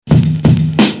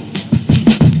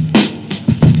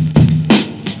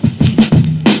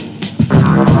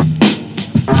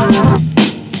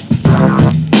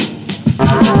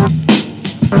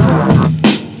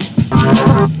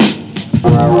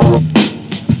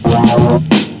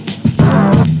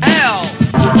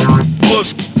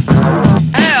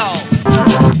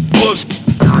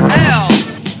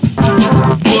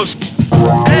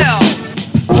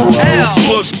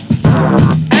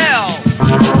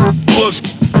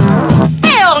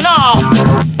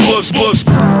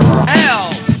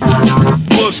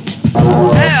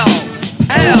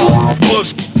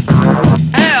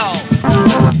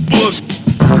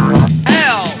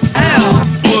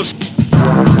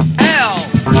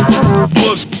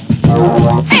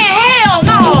Hell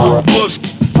no!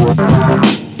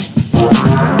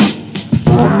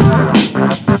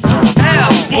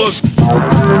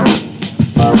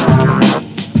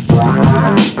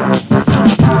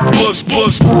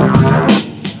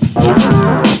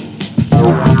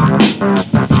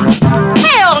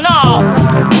 Hell no!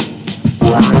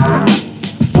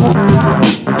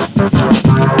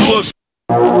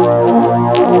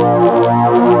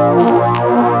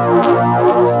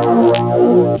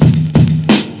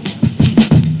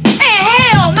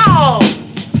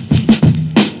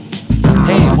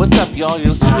 Y'all, you're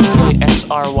listening to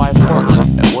KXRY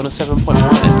Portland at 107.1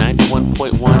 and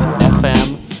 91.1 FM,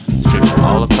 streaming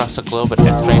all across the globe at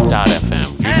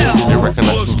xray.fm. You're tuned into Record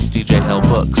Lections with DJ Hell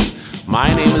Books.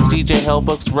 My name is DJ Hell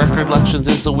Books. Record Lections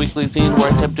is a weekly zine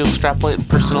where I attempt to extrapolate and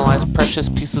personalize precious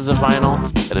pieces of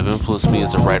vinyl that have influenced me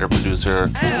as a writer, producer,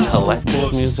 collector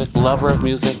of music, lover of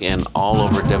music, and all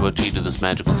over devotee to this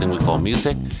magical thing we call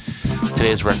music.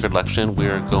 Today's Record Lection, we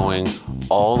are going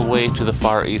all the way to the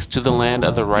Far East, to the land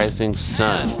of the rising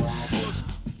sun.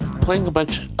 Playing a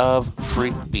bunch of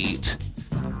freak beat,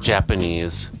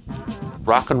 Japanese,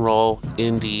 rock and roll,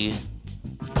 indie,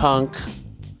 punk,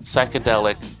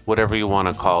 psychedelic, whatever you want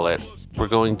to call it. We're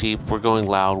going deep, we're going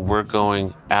loud, we're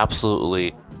going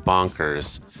absolutely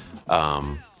bonkers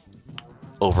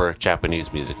over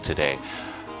Japanese music today.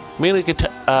 Mainly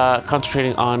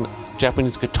concentrating on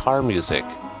Japanese guitar music.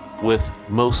 With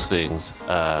most things,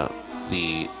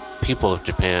 the people of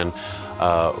Japan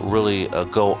really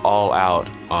go all out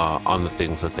on the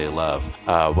things that they love,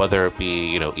 whether it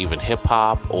be even hip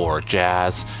hop or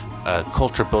jazz.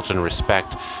 Culture built in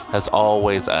respect has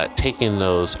always taken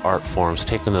those art forms,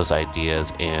 taken those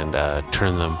ideas, and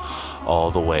turned them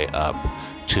all the way up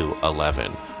to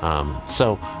 11.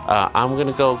 So I'm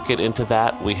gonna go get into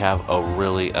that. We have a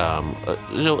really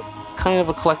kind of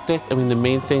eclectic. I mean, the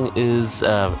main thing is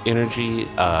energy.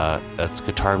 It's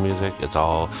guitar music. It's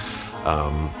all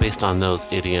based on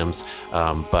those idioms.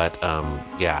 But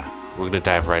yeah, we're going to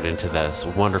dive right into this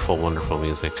wonderful, wonderful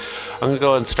music. I'm going to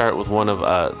go and start with one of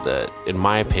in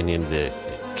my opinion, the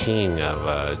king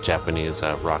of Japanese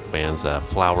rock bands,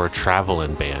 Flower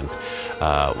Travelin' Band,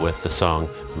 with the song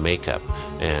Makeup.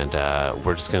 And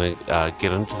we're just going to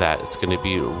get into that. It's going to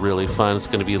be really fun. It's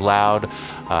going to be loud.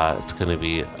 It's going to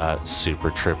be super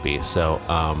trippy. So,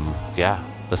 yeah,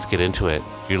 let's get into it.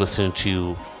 You're listening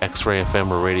to X-Ray FM,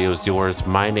 where radio is yours.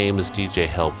 My name is DJ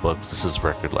Hell Books. This is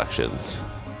Record Lections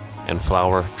and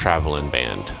Flower Travelin'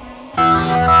 Band.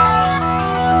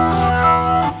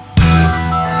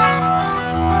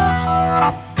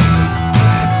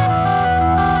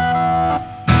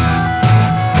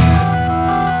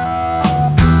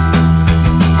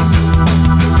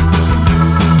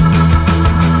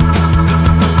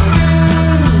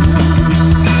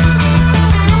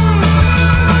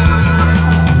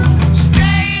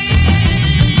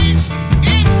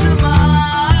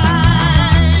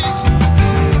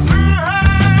 Through her,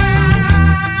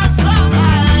 thought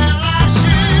I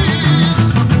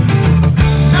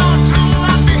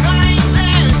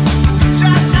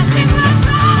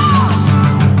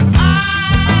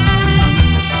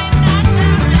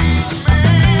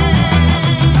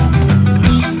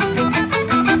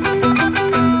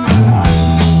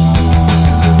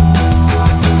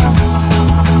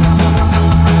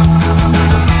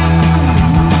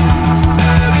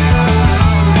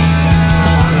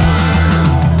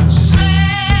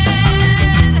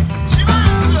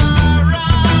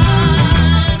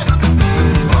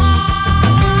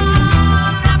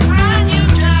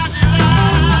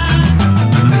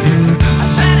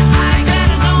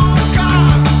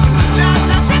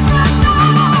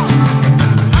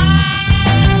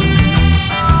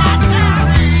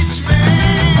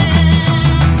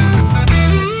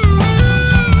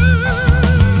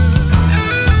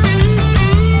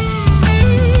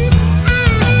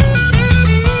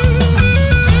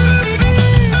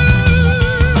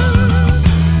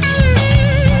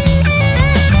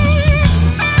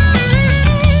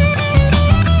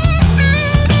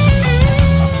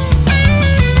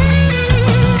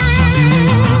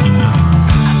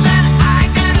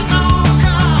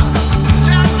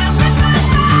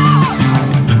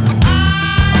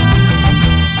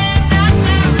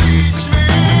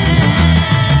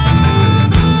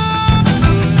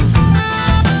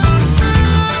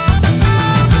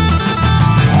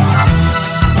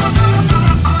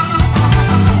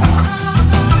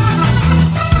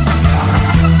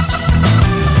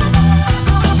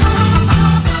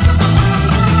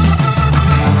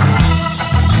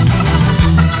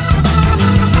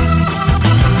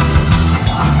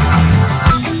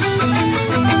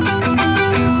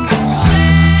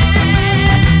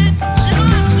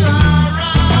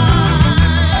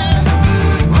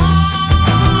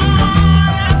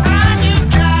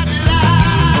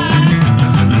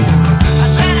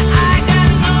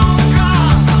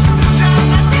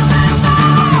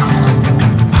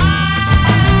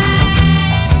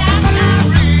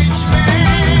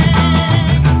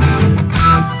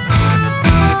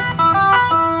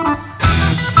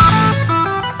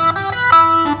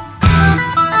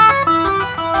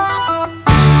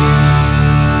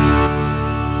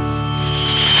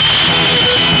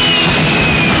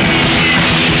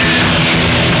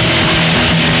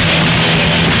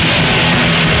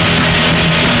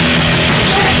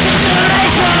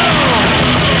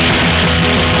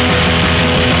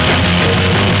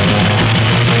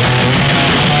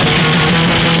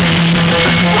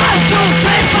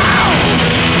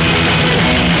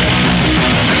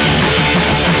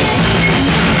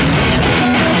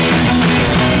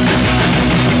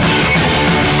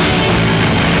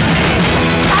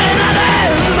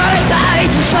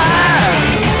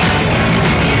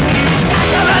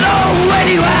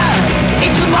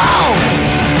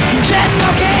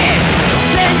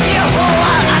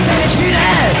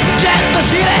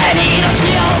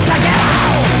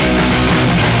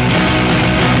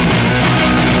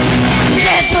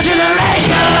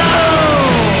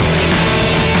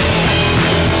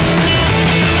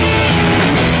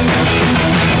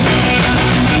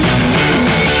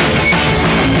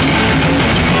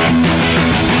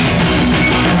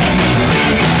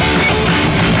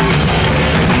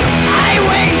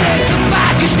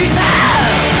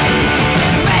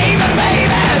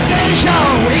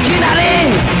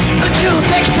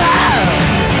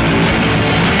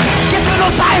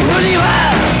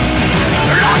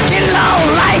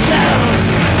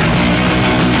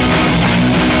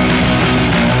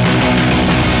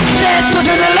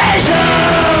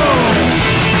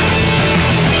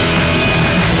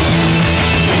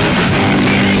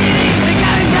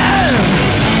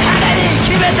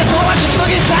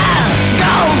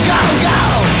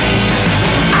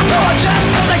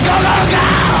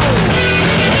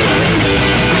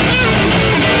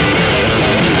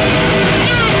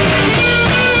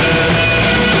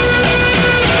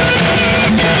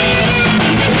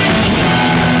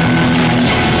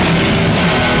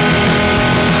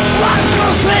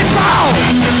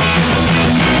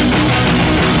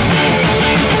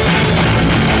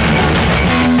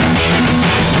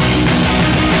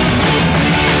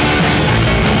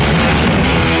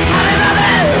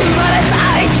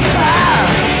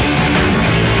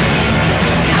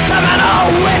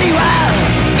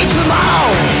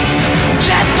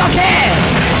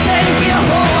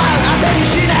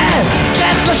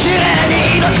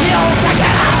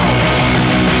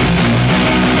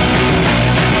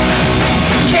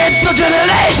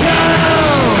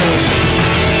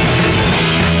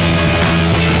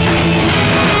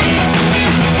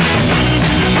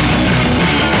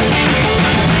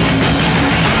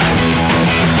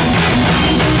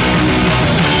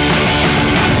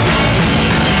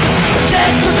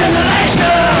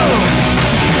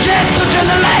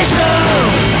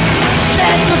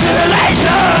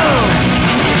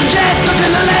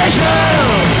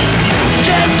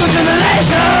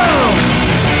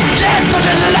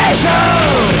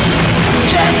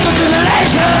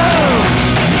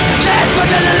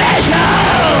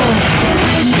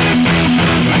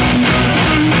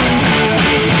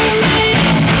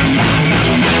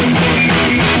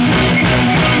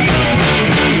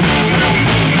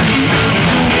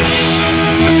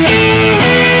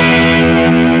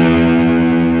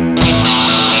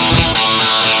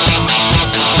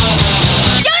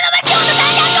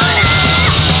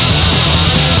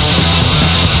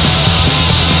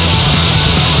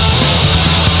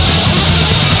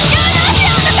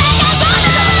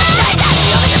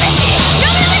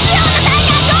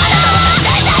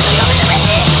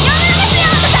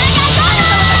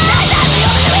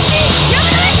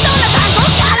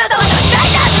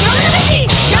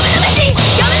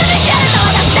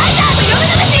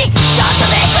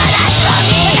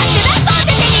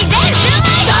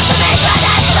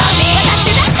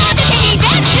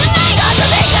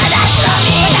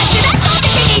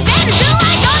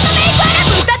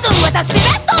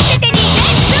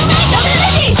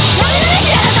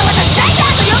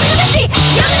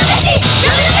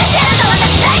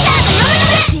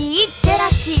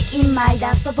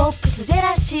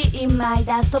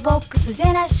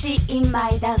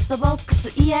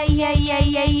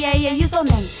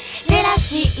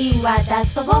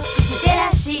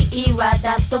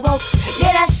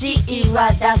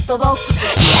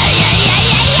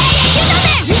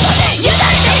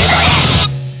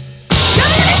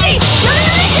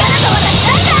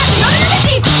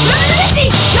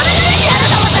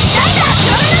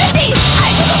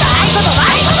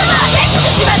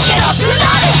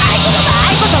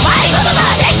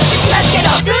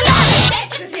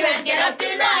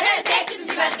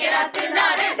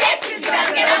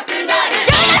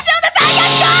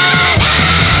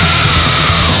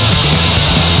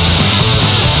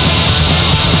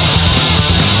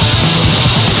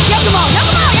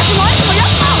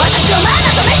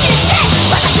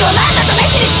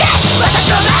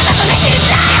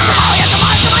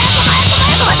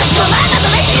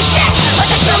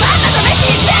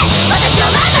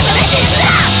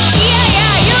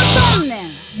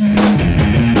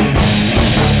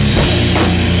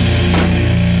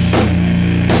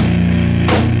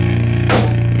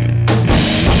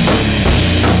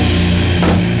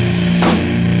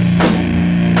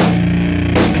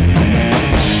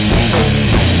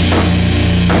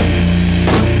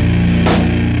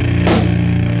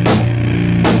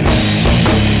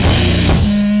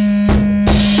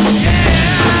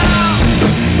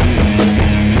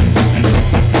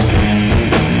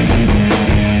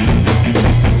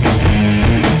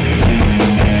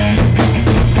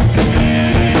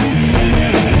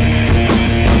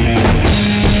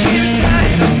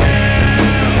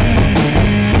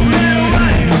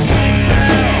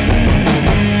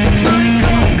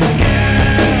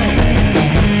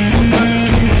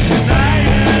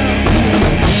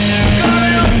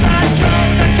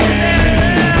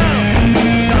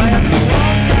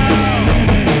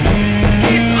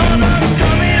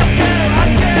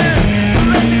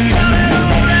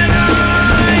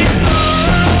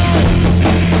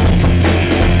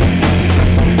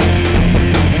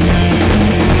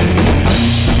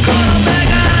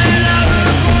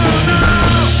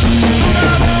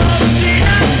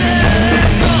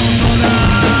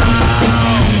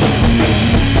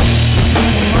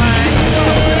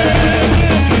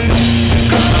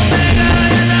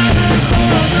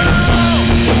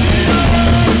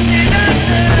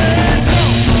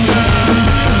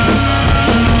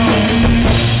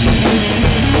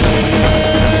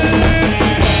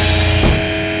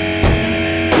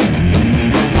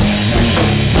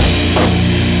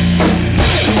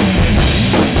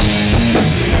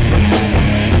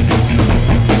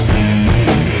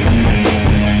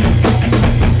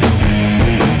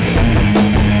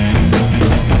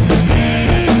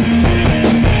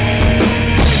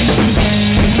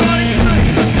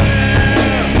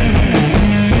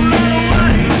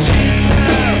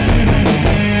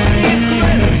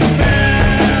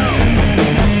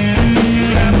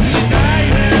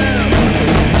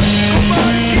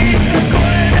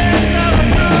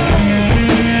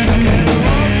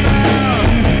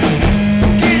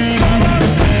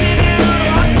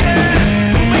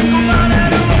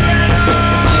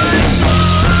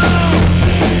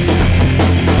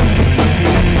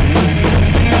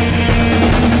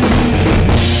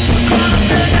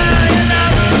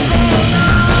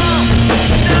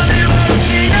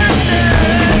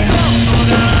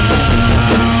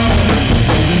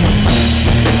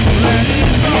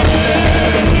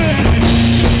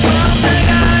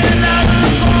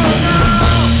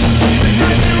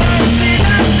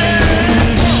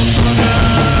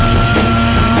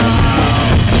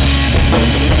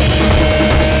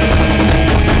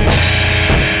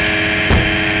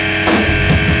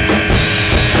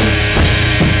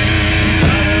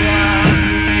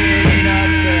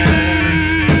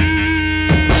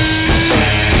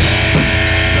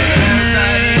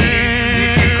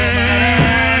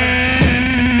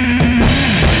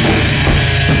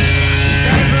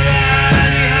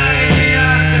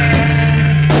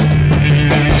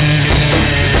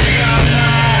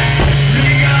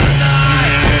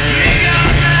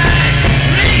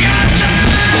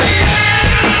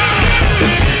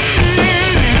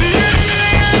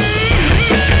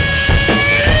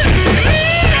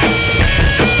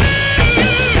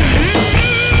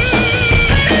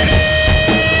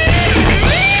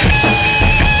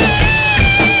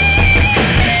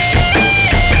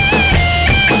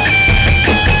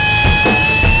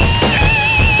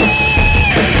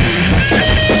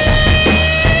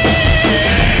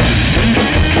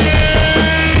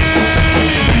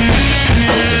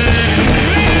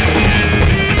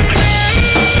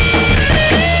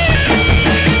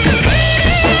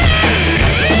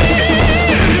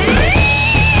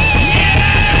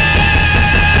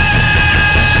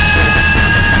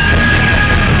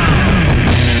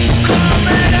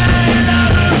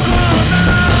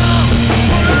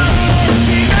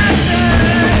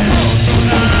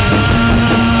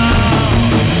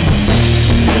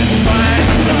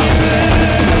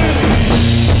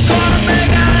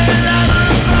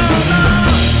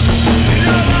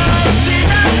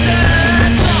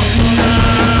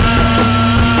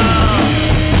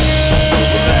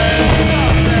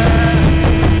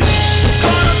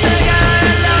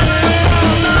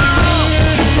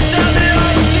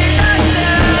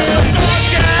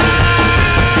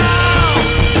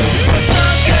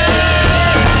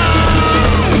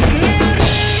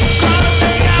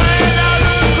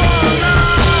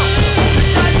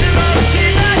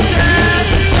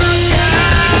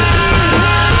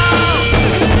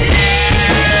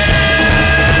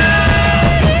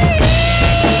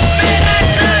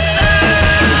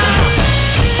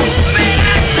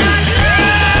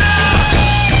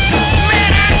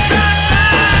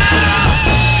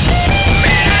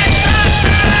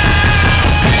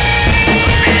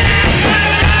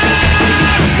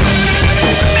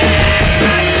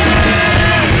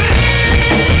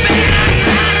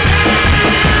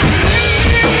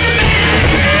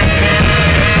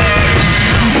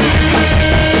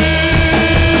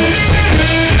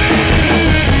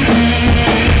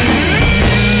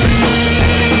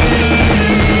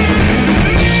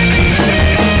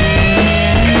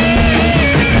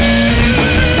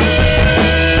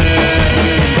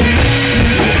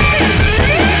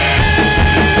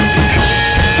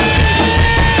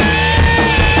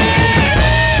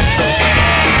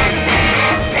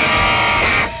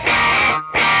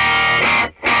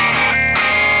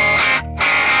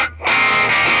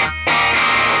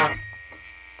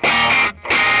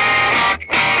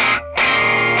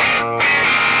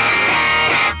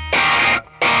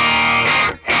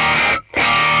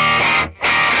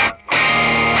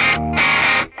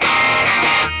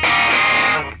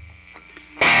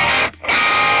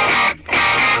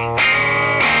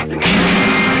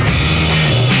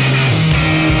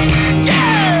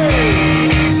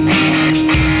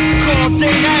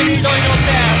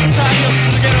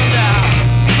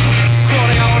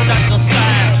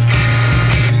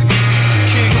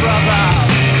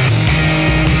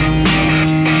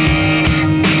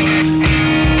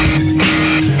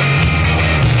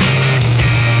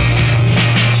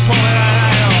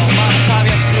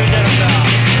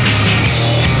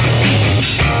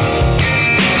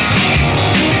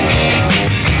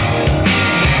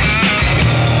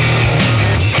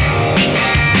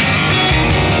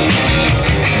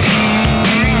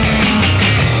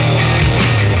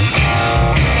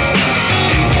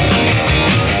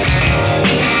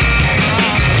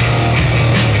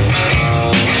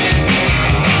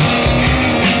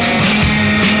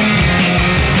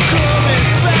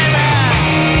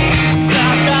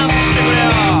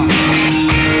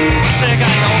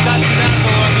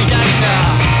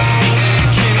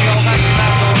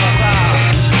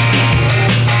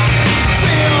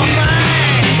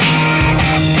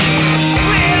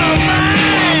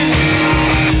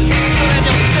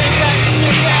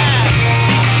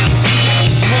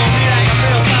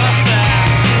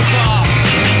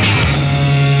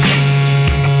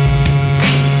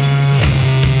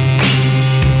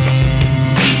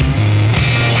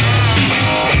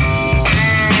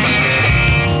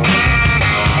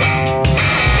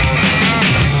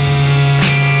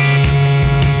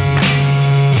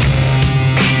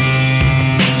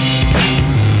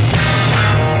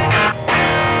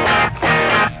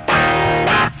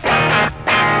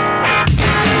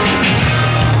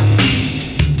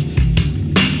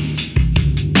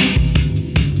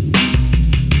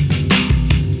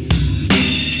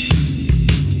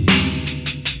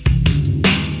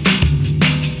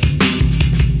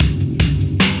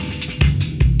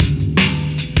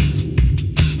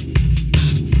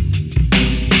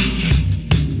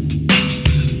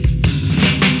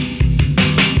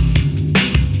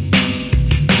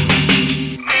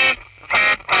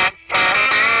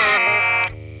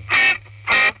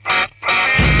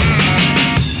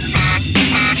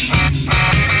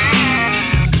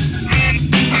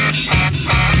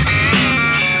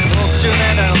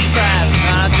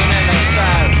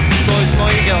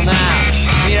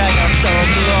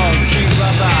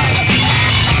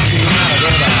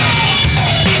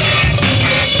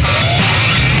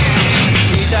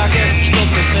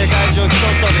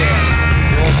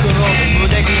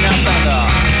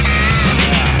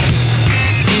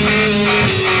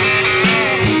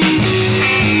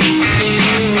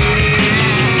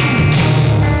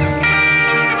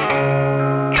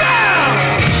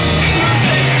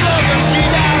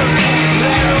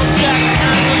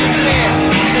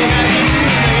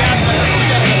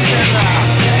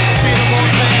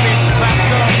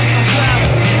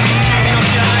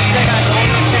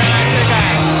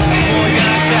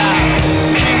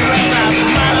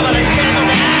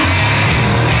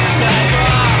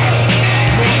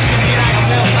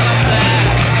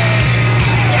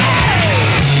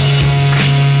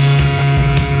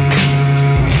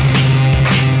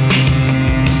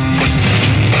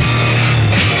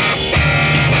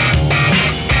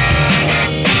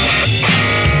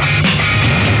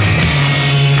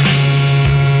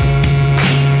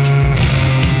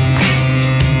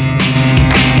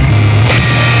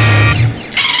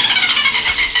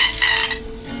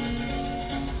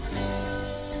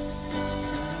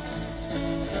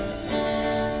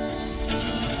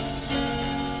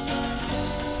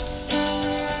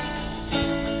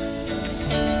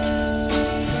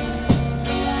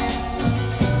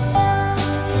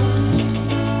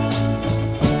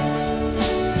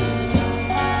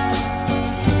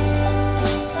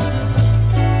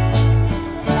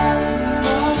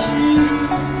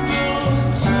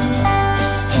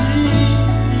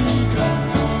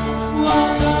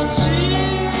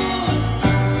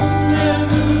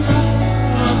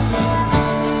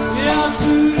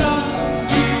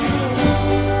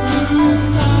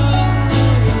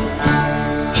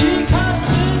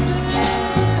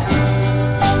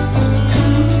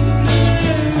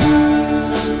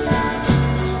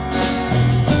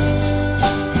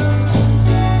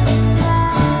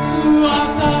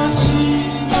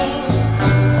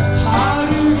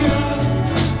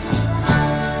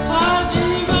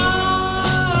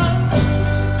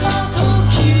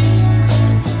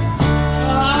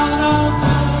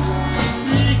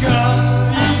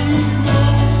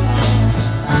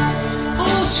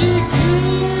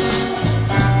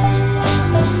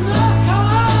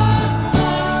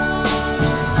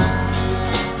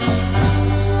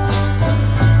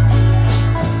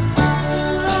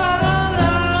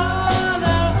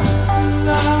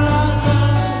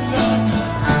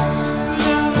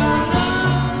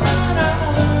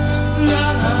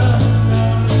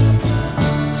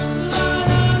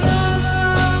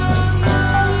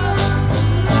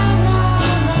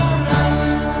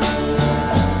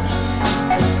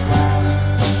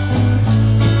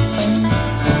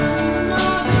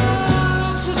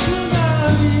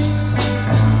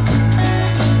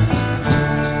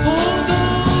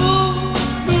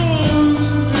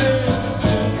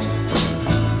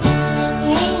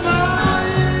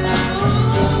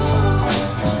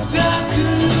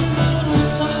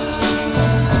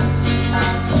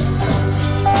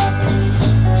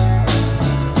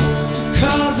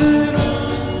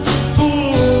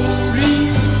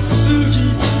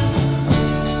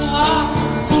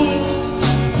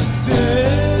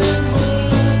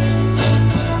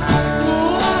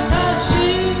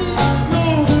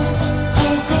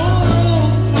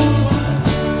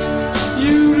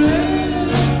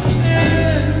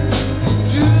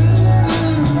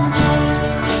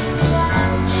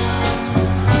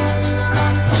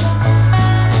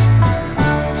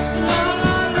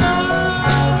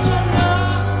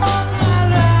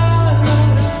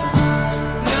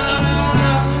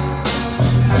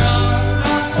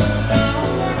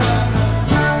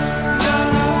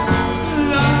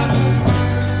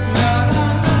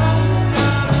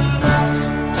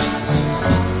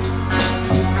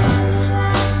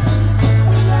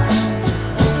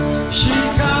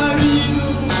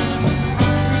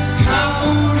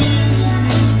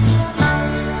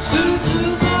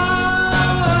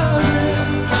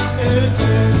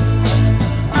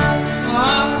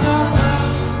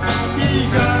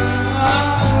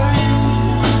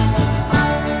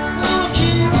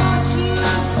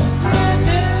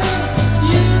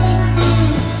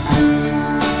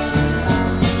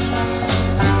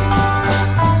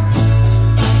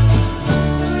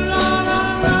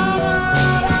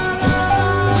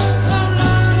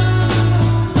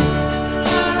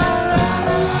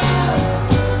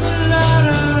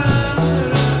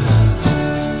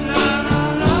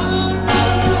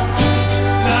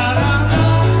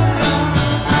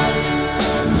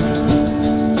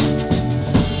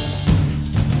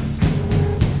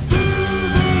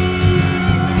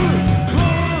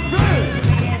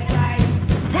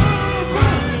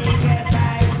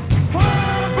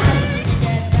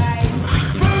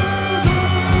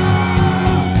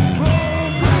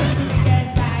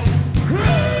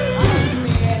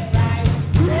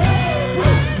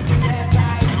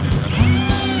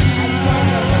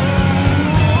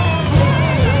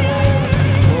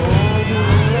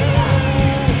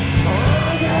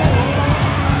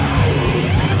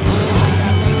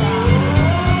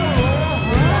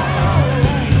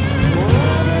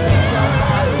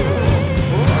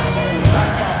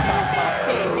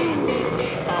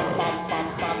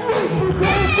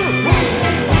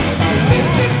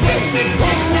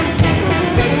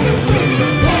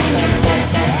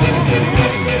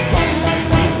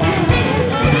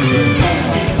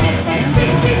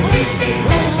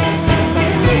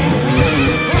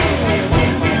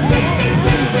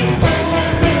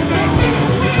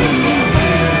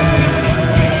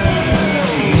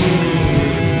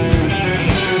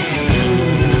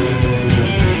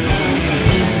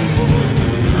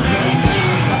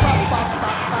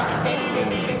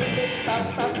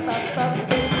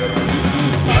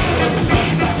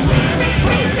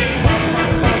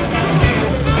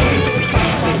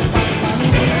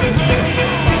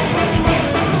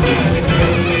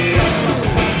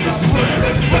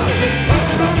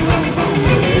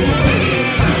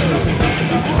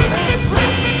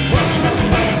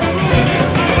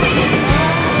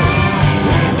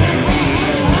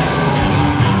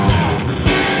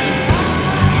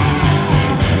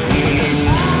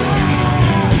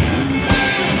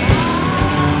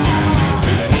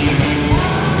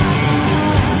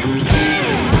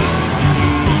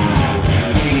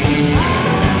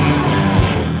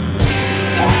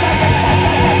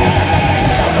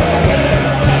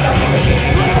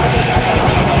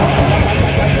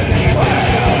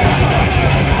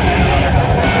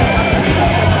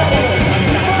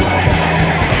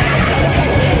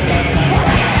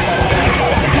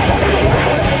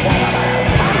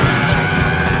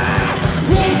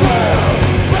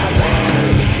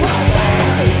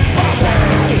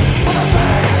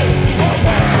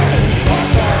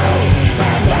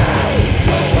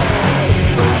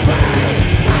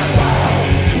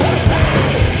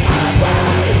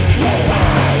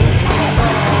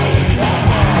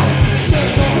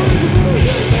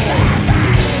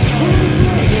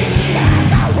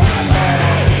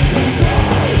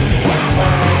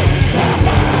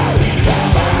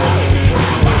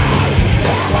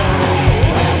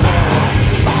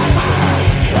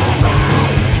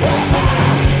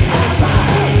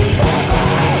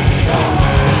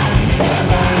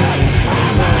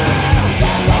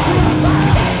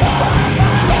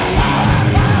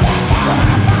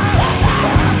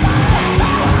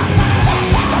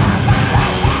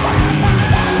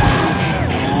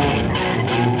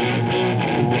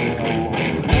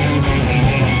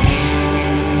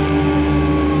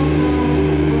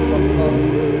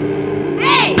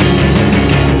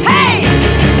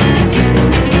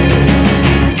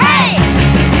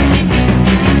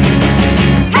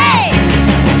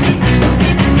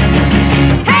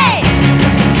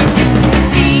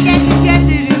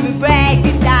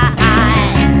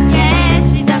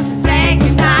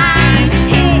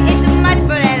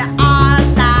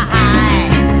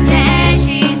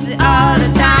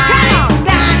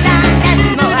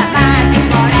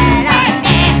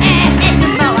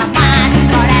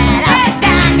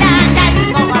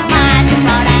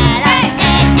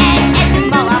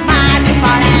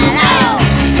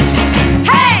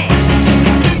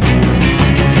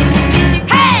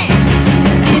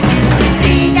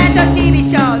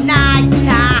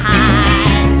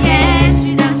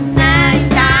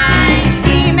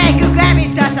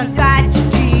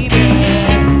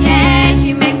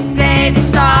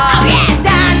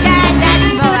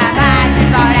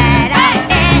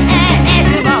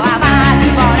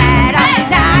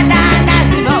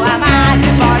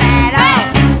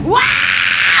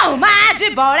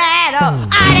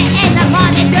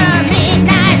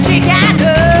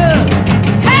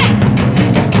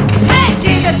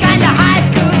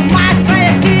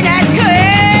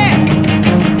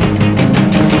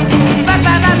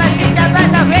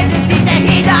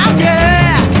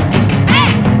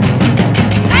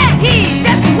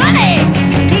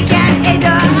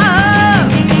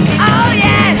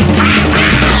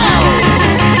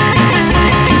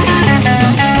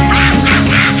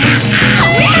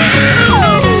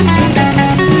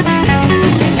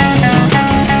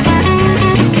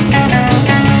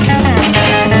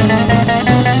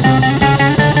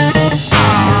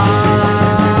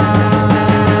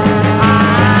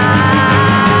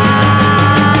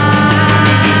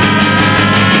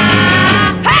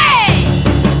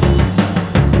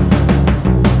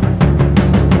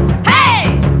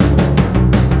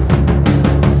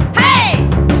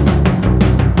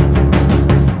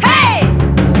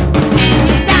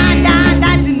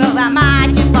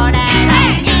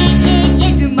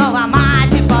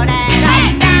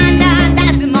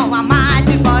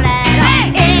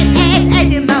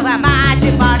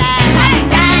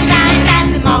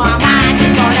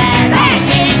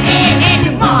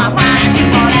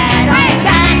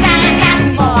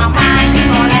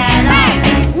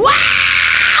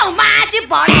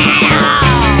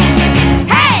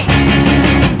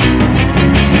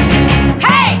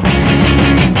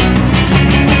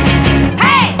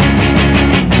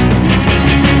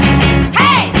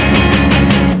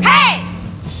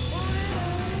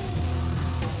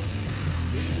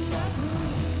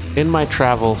in my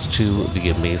travels to the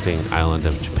amazing island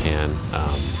of Japan,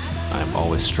 I'm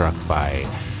always struck by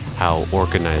how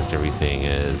organized everything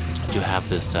is. You have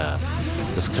this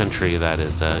country that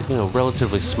is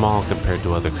relatively small compared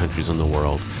to other countries in the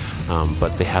world,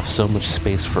 but they have so much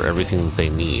space for everything that they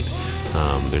need.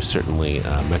 There's certainly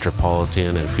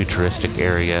metropolitan and futuristic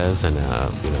areas, and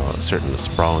certain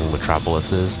sprawling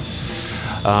metropolises.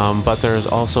 But there's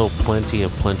also plenty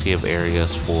of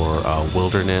areas for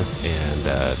wilderness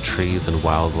and trees and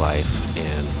wildlife,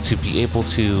 and to be able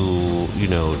to,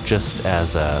 just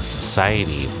as a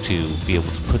society, to be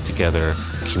able to put together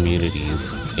communities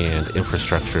and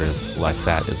infrastructures like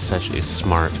that in such a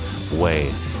smart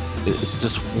way. It's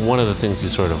just one of the things you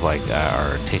sort of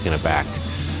are taken aback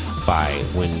by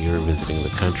when you're visiting the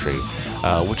country,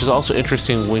 which is also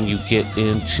interesting when you get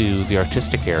into the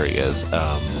artistic areas,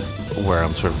 where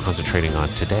I'm sort of concentrating on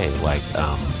today, like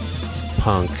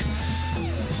punk,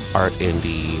 art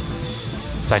indie,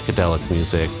 psychedelic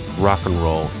music, rock and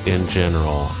roll in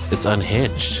general. It's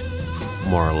unhinged,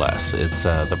 more or less. It's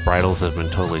the bridles have been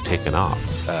totally taken off.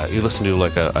 You listen to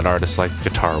an artist like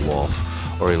Guitar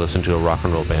Wolf, or you listen to a rock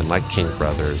and roll band like King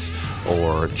Brothers,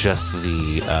 or just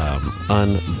the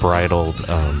unbridled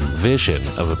vision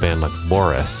of a band like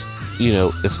Boris.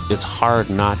 It's hard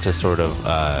not to sort of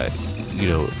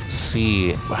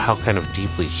see how kind of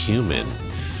deeply human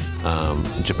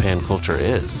Japan culture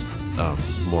is,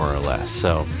 more or less.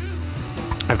 So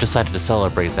I've decided to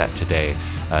celebrate that today,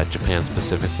 Japan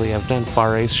specifically. I've done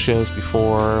Far East shows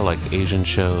before, like Asian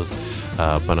shows,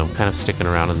 but I'm kind of sticking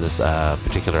around in this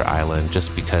particular island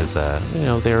just because,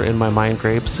 they're in my mind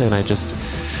grapes, and I just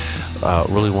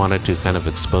really wanted to kind of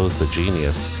expose the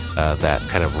genius that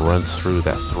kind of runs through,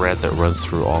 that thread that runs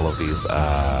through all of these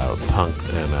punk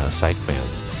and psych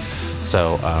bands.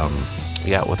 So,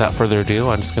 without further ado,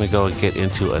 I'm just going to go and get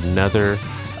into another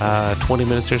 20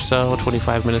 minutes or so,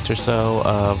 25 minutes or so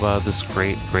of this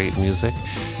great music,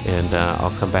 and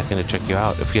I'll come back in and check you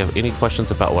out. If you have any questions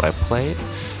about what I played,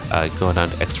 go down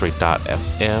to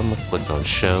x-ray.fm, click on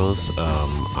shows.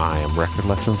 I am Record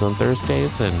Legends on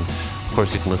Thursdays, and of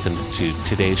course you can listen to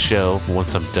today's show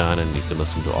once I'm done, and you can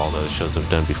listen to all the shows I've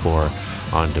done before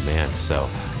on demand. So,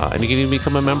 and you can even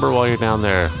become a member while you're down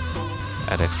there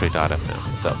at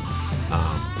x-ray.fm. So,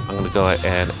 I'm going to go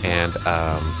ahead and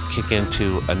kick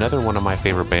into another one of my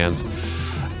favorite bands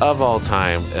of all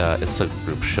time. It's a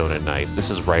group, Shonen Knight. This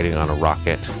is Riding on a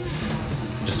Rocket.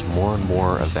 Just more and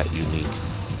more of that unique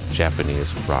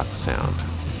Japanese rock sound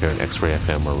here at X-Ray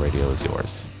FM, where radio is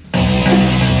yours.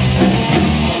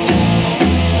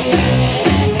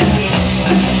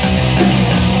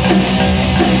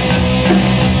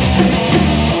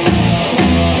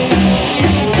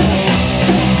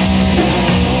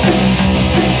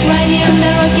 Riding on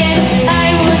the rocket, I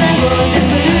wanna go to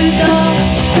Pluto.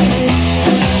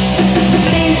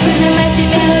 Thanks to the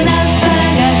marshmallow, that's what I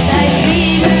got ice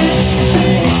cream.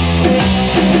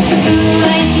 Ooh,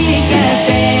 I see a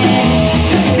cafe.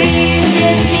 Please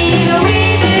let me go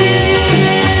with you.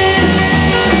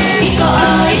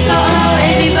 Iko,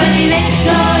 everybody let's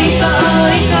go. Iko,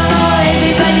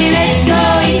 everybody let's go.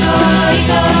 Iko,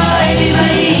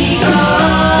 everybody go.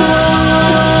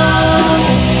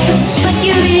 But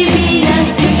you leave me not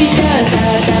to be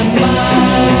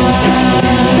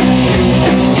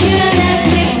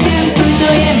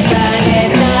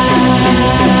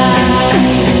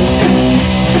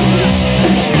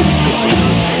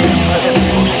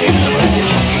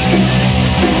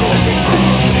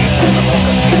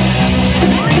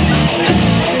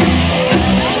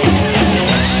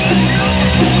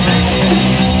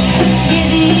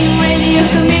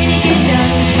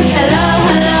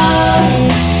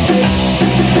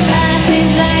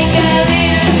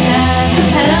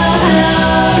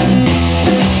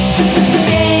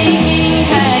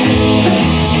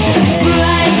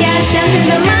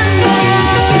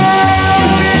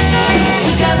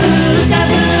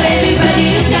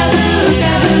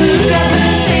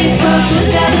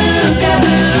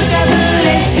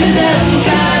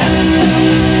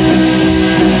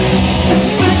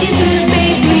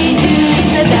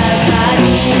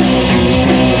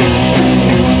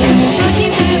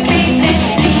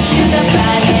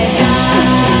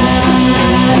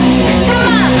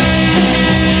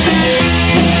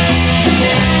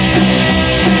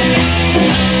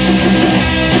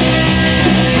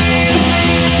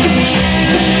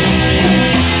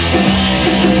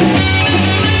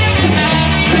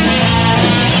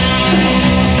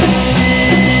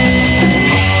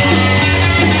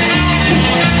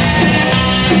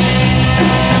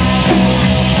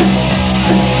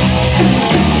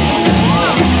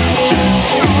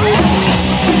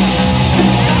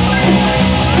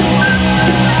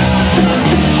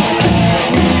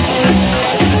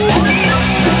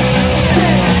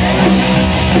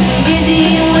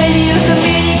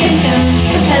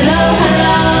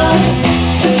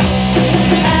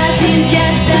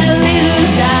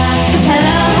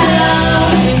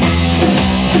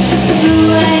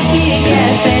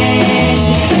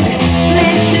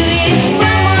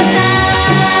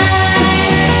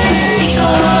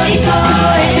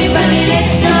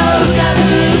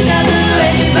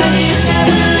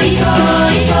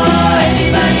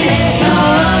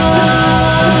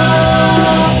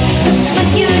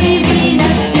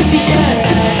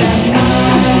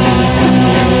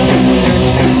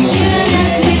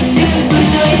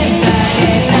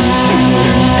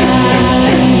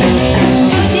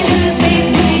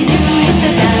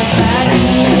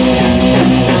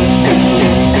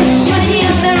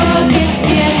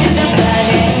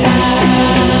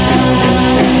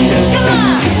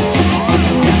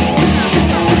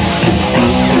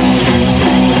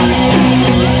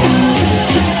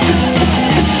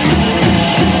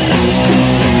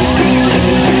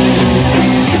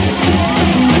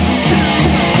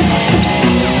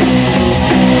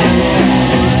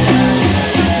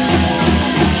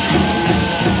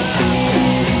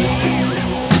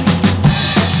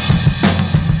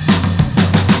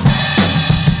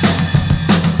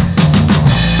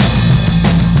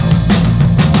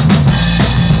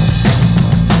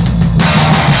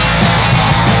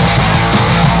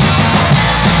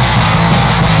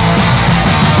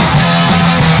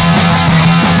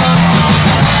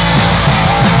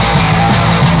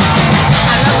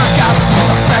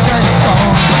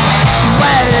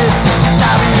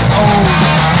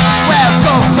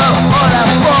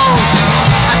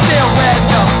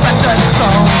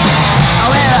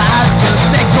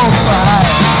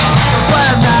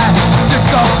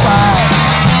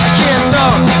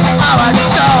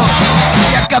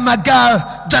got my girl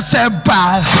dancing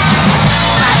by.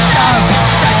 My girl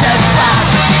dancing by.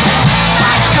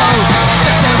 My girl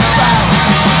dancing by.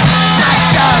 My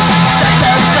girl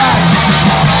dancing by.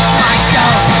 My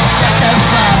girl dancing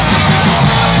by.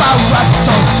 My wife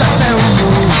so dancing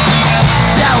with.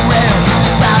 Yeah, we're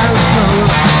about you.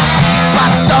 My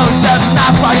thoughts are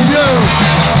not for you.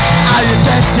 All you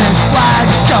think is why I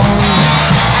go.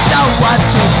 I don't want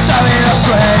you to tell me to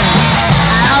swing.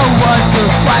 I don't want you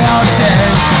to fight all day.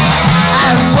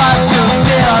 I want you to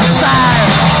be on time.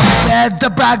 It's the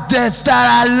practice that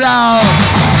I love.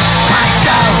 I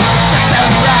go to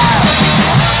survive.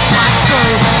 My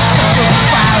crew to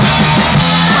survive.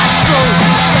 My crew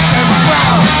to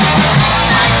survive.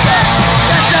 My crew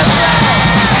to survive.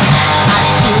 I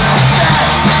should have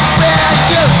said where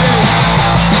you be.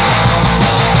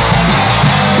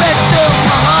 Went to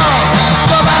my home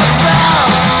for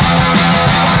myself.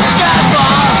 Come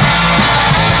on.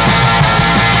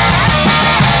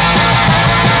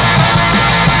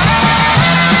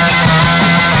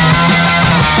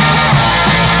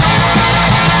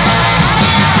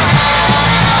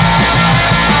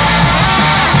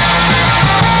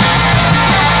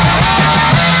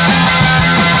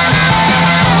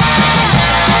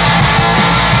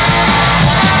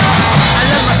 I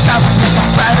let myself with a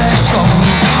Friday song.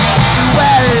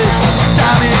 Well,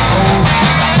 time is old.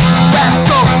 When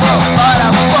go for all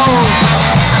I'm bold.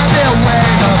 I feel when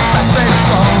the Friday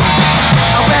song.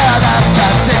 I wear that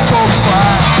plastic go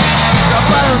far. The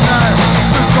button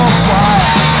to go far.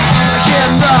 I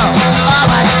can't know all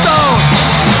my soul.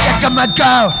 Yeah, come on,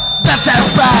 go. That's it,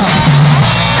 bro.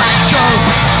 My crew,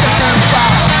 that's it, bro.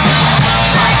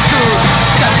 My crew,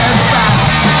 that's it, bro.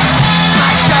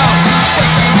 My girl,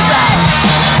 that's it, bro.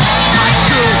 My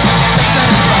crew, that's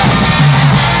it, bro.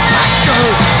 My crew,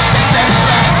 that's it,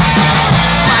 bro.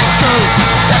 My crew,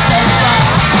 that's it, bro.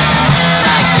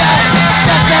 My girl,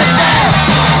 that's it, bro.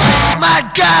 My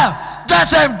girl,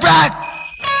 that's it, bro.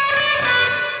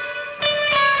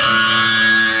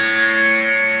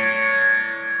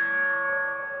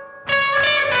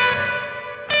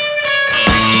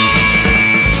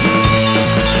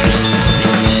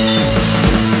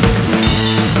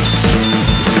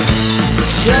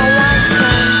 You're like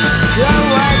sun, you're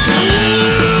like me.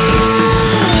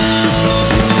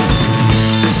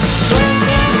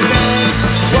 Twinkling stars,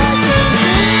 watching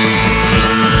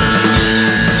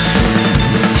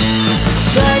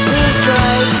straight to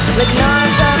straight, with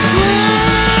non-stop time.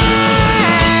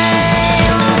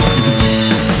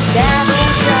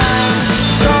 Dabbling shine,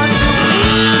 close to me.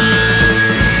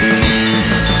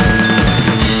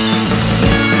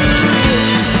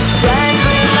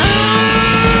 Frankly,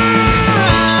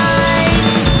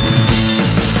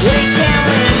 we can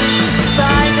win,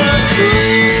 side of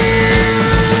truth.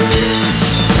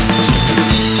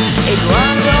 It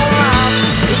runs around,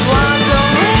 it runs around.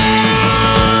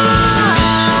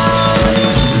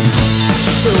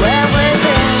 To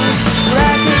everything's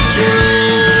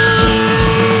gratitude.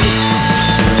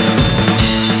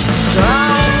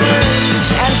 Strong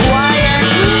and quiet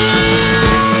truth.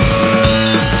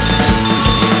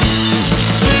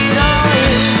 She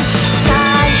don't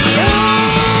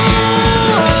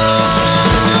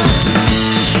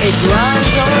it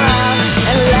runs around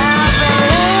and laugh and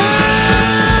laugh.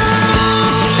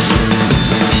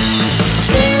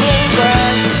 Singing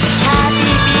birds,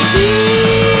 happy bees.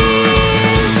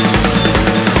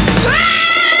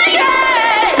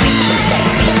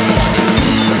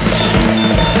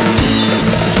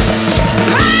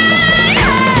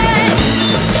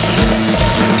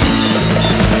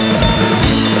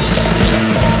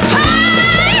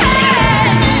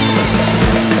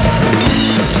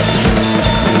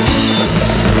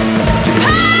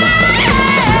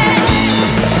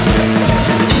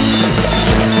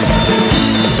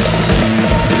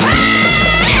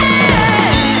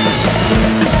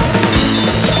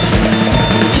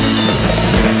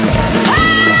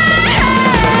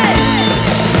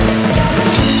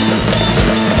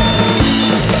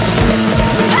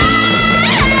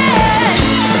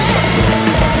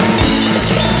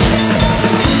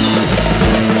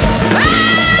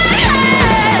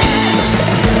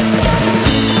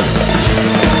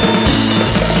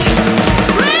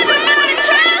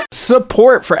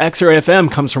 Support for X-Ray FM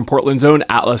comes from Portland's own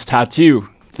Atlas Tattoo.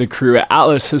 The crew at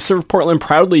Atlas has served Portland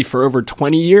proudly for over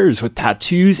 20 years with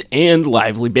tattoos and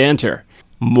lively banter.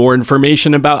 More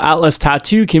information about Atlas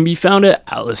Tattoo can be found at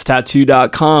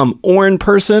atlastattoo.com or in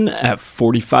person at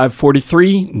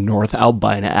 4543 North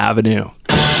Albina Avenue.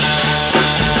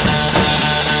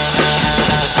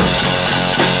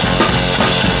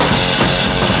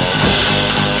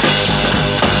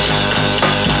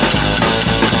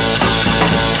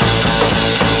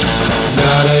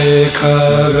 か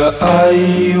が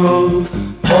愛を持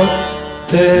っ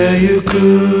てゆく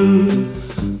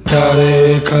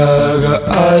誰かが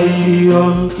愛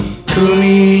を踏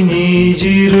みに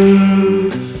じる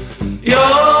弱い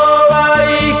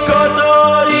小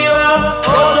鳥は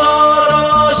恐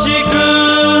ろしく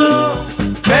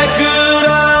めくら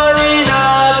にな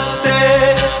って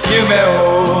夢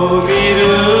を見る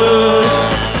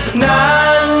何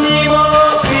にも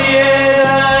見えな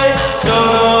いそ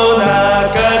の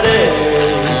中で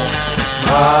真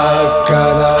っ赤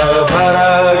なバラ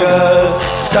が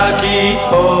咲き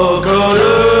誇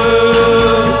る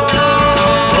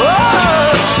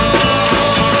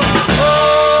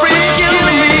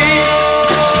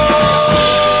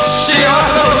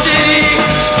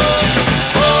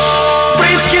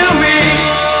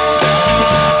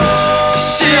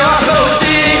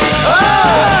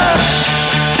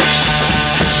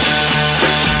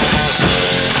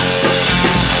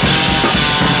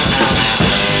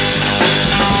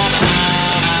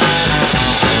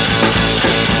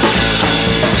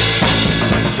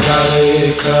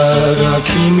誰かが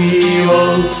君を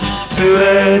連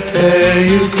れて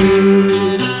ゆく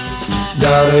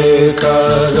誰か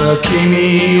が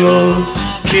君を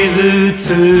傷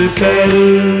つける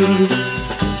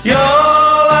弱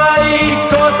い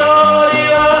小鳥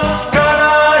は悲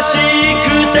しく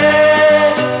て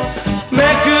め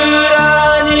くら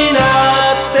にな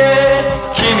って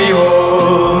君を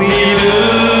見る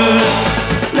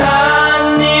何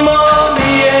にも見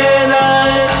えな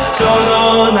いそ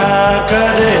の中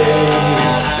で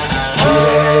綺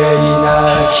麗な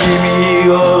君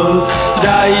を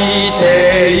抱いて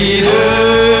いる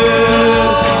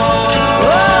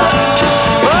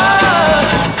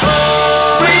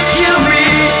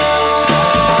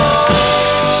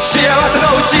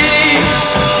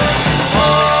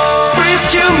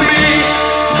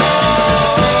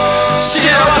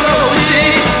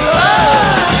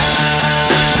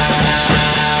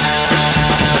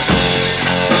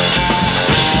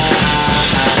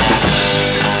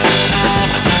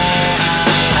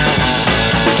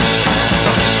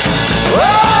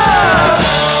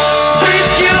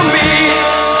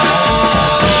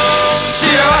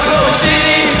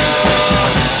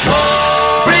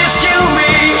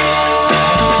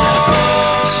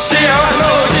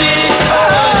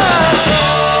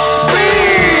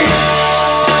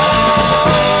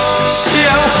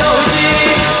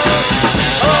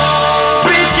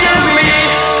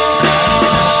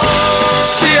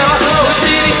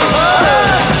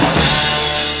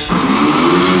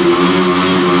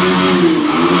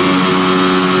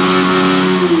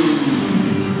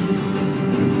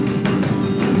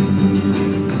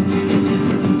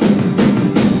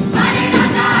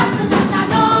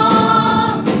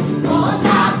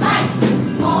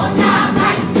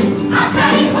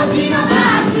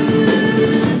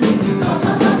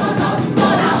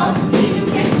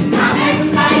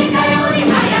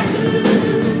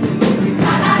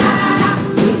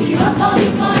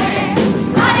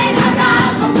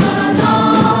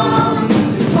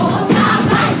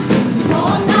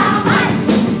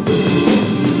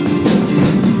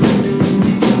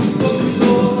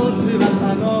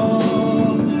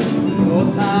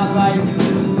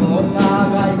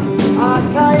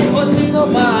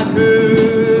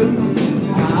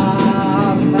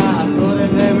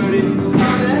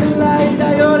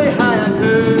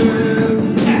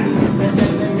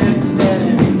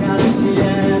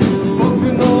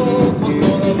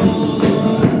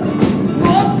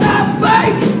モーターバ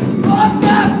イク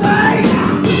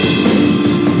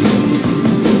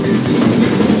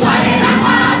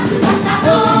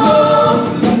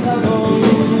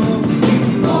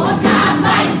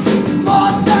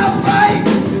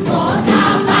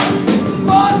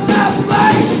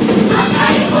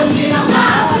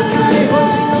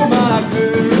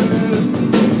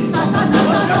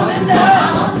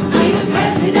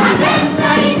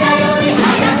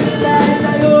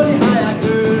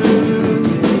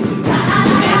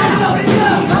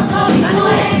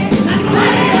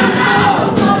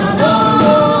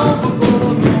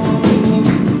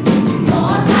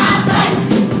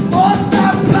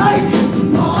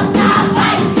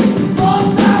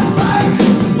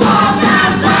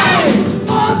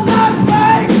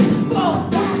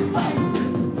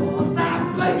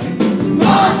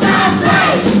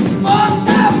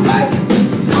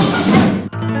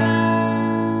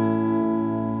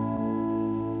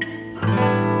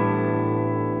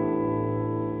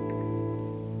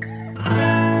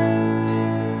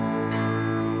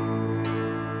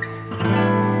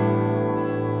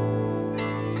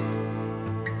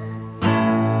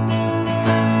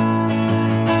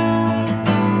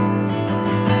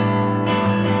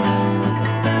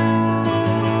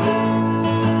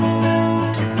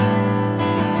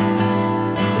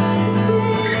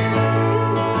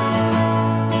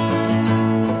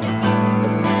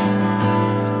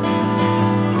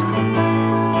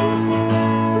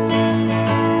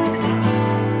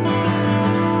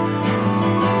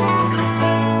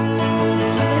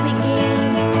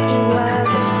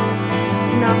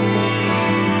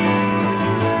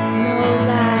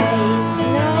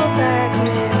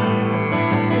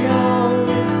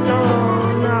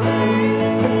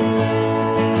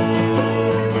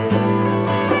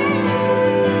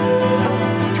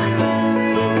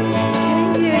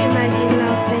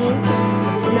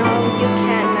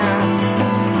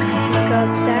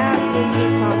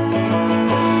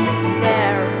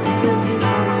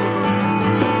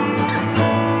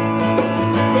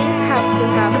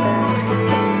happened.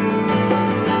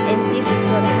 And this is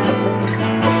what happened.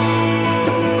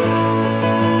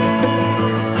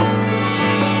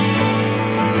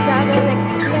 Sudden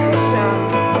explosion,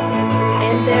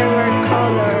 and there were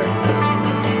colors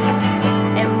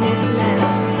and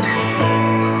movements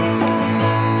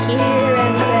here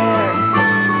and there,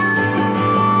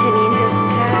 and in the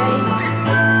sky,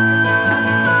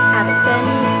 a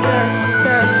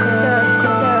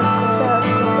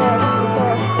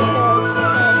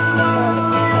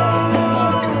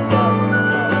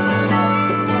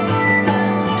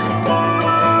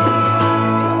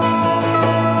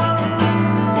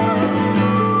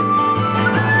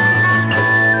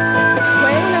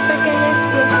Fue una pequeña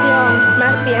explosión,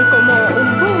 más bien como un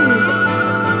boom,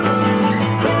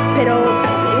 pero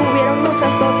hubieron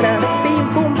muchas otras, pim,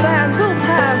 pum, pam,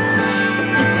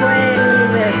 y fue el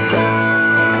universo.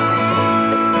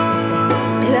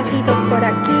 Pedacitos por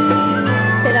aquí,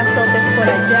 pedazotes por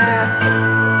allá,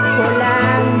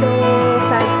 volando,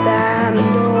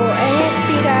 saltando, en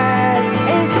espiral,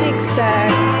 en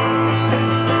zigzag,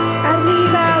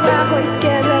 arriba, abajo,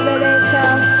 izquierda, derecha,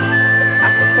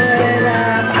 afuera,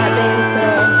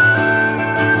 adentro.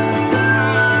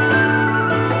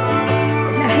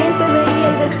 La gente veía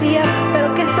y decía, ¿pero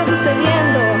qué está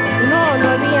sucediendo? No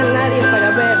había nadie para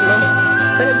verlo.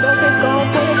 Pero entonces, ¿cómo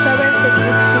puede saber si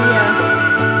existía?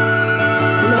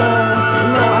 No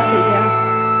había.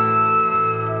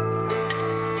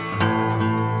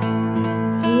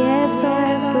 Y eso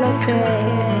es lo que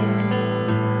es.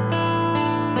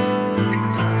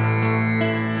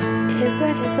 Eso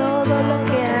es todo lo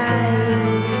que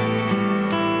hay.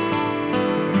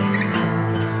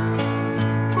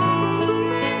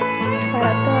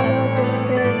 Para todos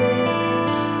ustedes,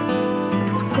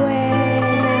 buenas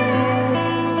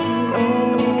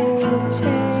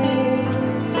noches.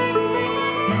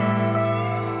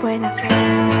 Buenas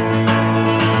noches.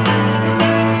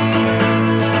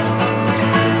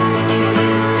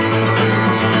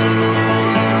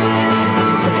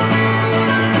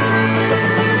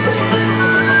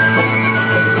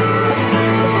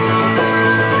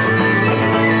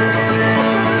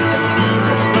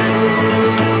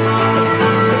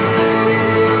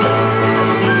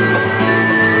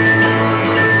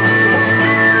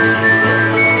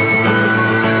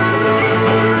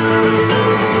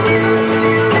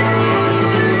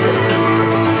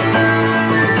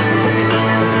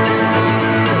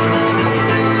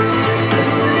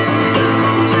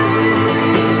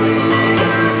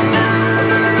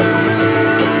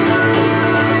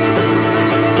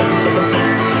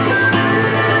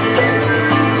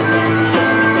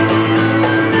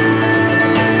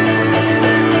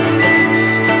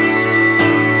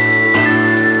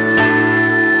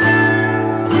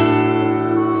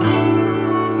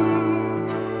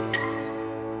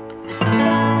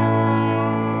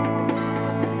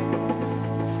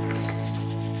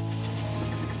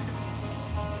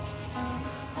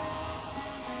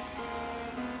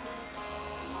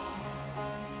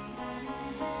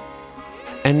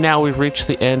 And now we've reached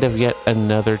the end of yet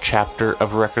another chapter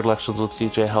of Record Lections with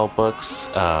DJ Hellbooks.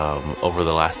 Over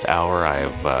the last hour,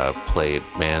 I've played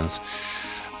bands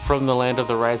from the land of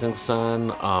the rising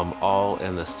sun, all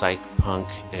in the psych, punk,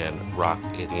 and rock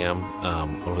idiom.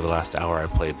 Over the last hour, I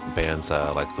played bands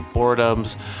like The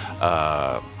Boredoms,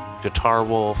 Guitar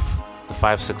Wolf, the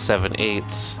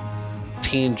 5678s,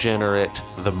 Teen Generate,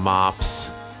 The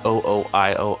Mops,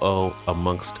 OOIOO,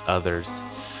 amongst others.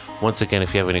 Once again,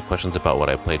 if you have any questions about what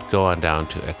I played, go on down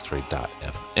to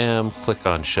xray.fm, click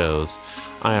on shows.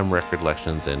 I am Record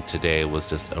Lections, and today was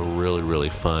just a really, really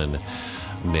fun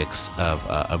mix of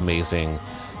amazing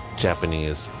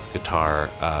Japanese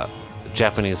guitar,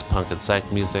 Japanese punk and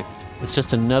psych music. It's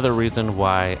just another reason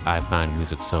why I find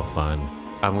music so fun.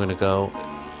 I'm going to go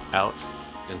out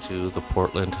into the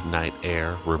Portland night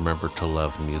air. Remember to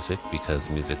love music because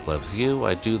music loves you.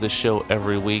 I do this show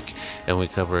every week and we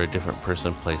cover a different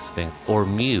person, place, thing, or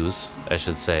muse, I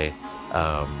should say,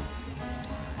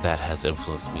 that has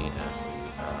influenced me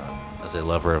as a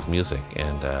lover of music.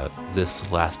 And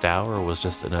this last hour was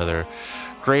just another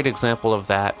great example of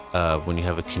that. When you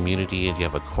have a community and you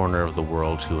have a corner of the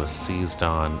world who has seized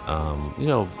on,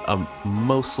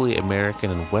 mostly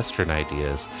American and Western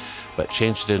ideas, but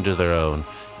changed it into their own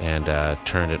and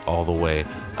turned it all the way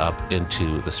up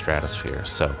into the stratosphere.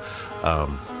 So,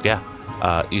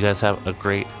 you guys have a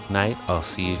great night. I'll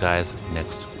see you guys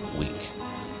next week.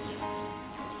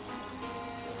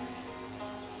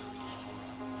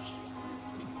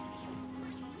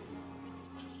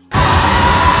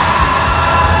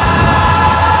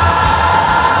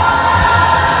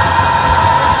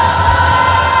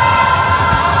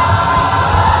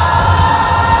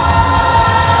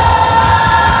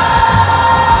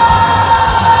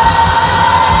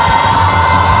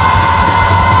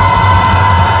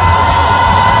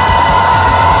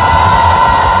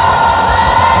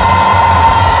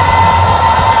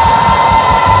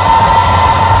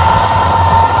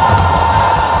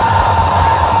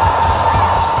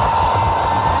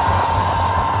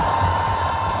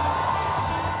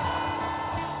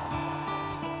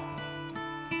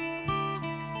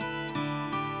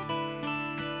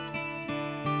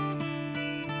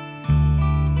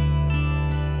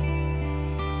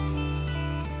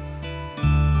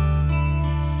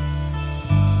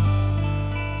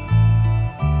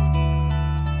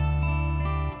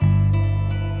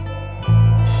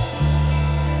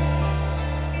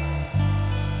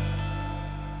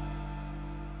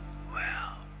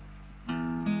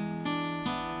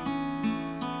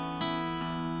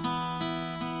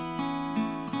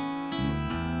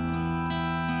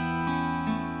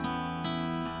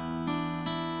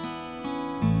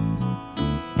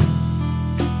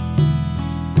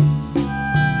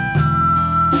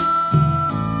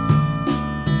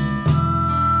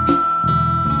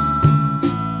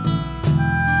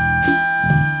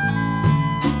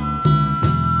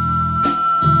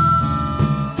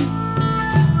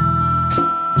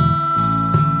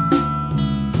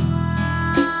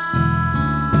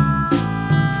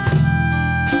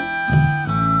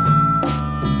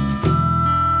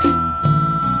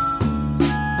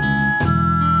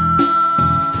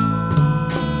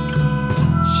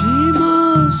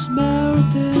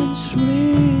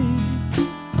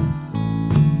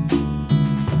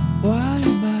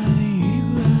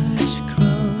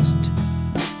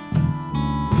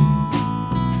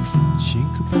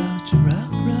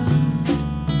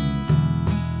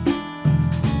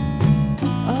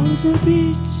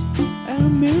 beach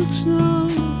and milk snow.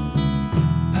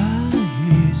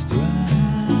 Ice dry.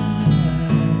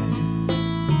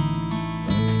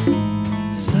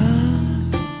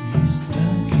 Sun is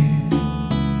dunking.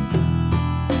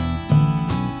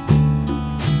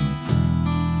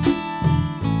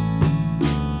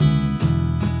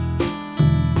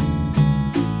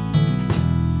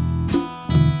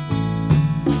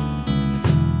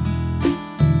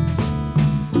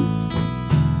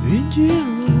 In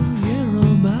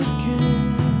yellow market,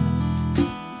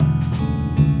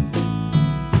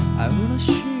 I wanna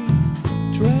see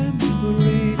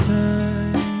trampoline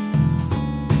time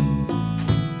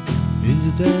in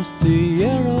the dusty